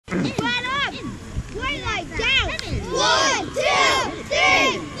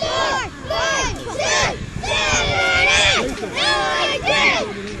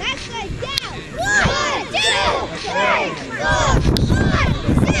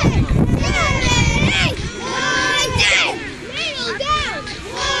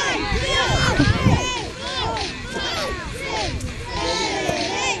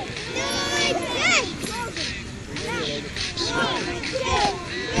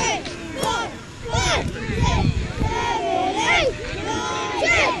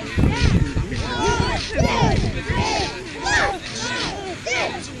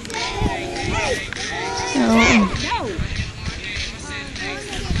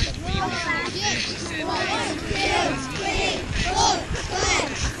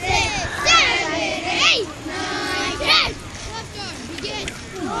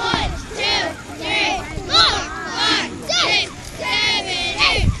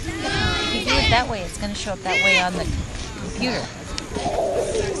That way, it's going to show up that way on the computer.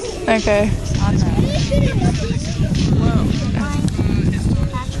 Okay. On the...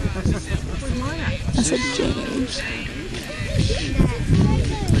 That's a James.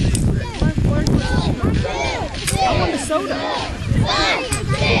 I want a soda.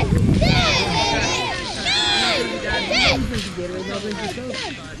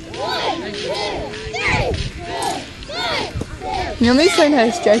 You'll need to learn how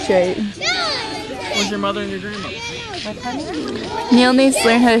to stretch right. Where's your mother and your grandma? Neil needs to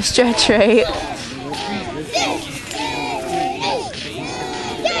learn how to stretch right.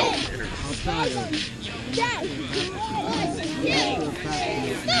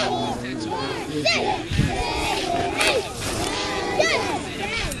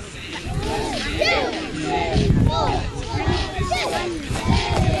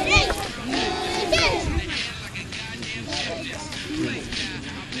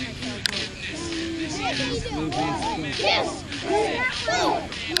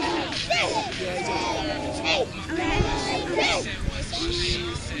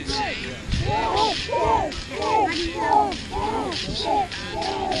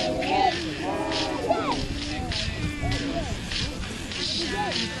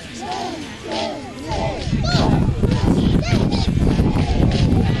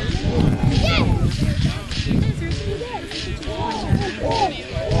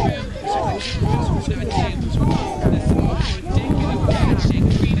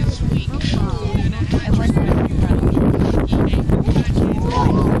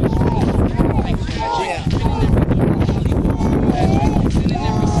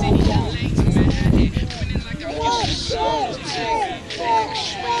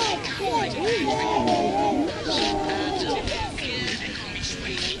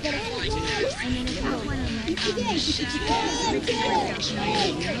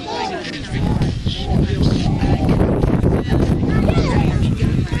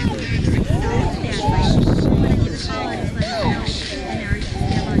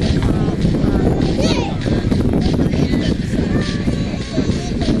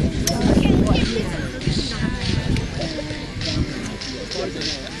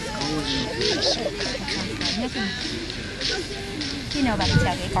 You know about the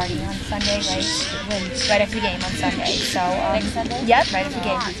tailgate party on Sunday, right? Right after the game on Sunday. So Next Sunday? Yep, right after the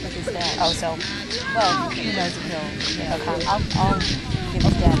game. What is that? Oh, so Well, who knows if he'll okay. I'll give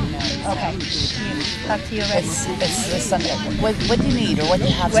his dad a note. Okay. Talk to you already. It's this Sunday. What do you need or what do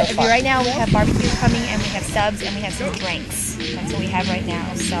you have so far? Right now we have barbecue coming and we have subs and we have some drinks. That's what we have right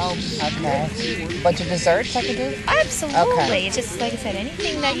now. So Okay. Bunch of desserts I could do? absolutely. Okay. It's just like I said,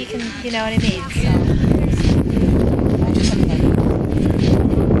 anything that you can, you know what I mean. So. Just okay.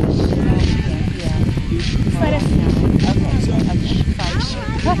 Let us know. Okay.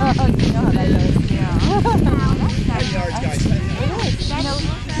 You know how that goes. Yeah. It is. You know,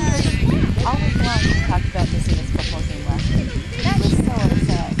 all week long we talked about missing his football game last week. We're so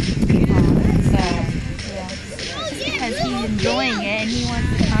upset. Just because he's enjoying it and he wants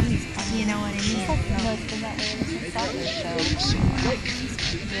to come, you know what I mean? It's been that way ever since soccer,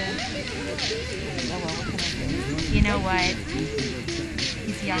 oh well, what can I do? You know what?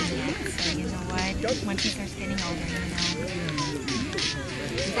 He's young yet, so you know what? Once he starts getting older, you know.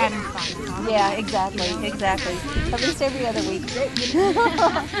 He's having fun, huh? Yeah, exactly. At least every other week.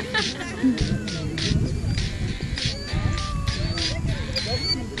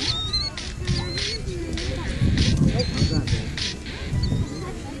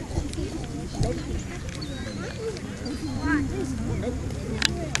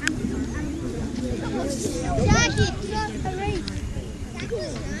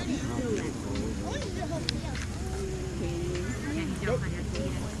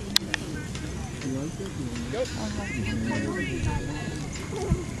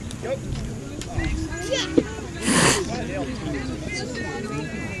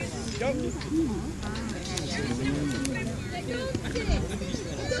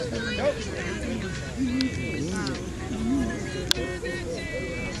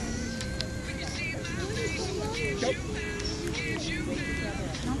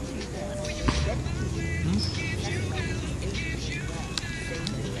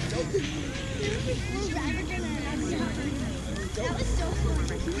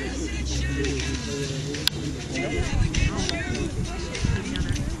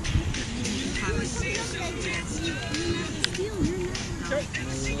 Oh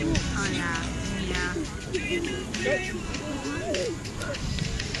yeah. Yeah.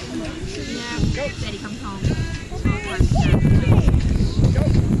 Yeah. Daddy comes home.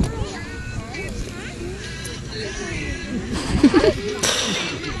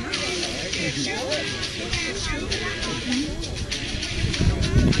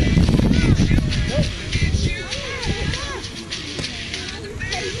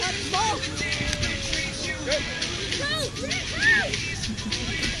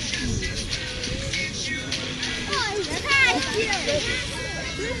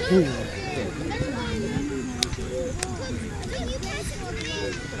 Yes.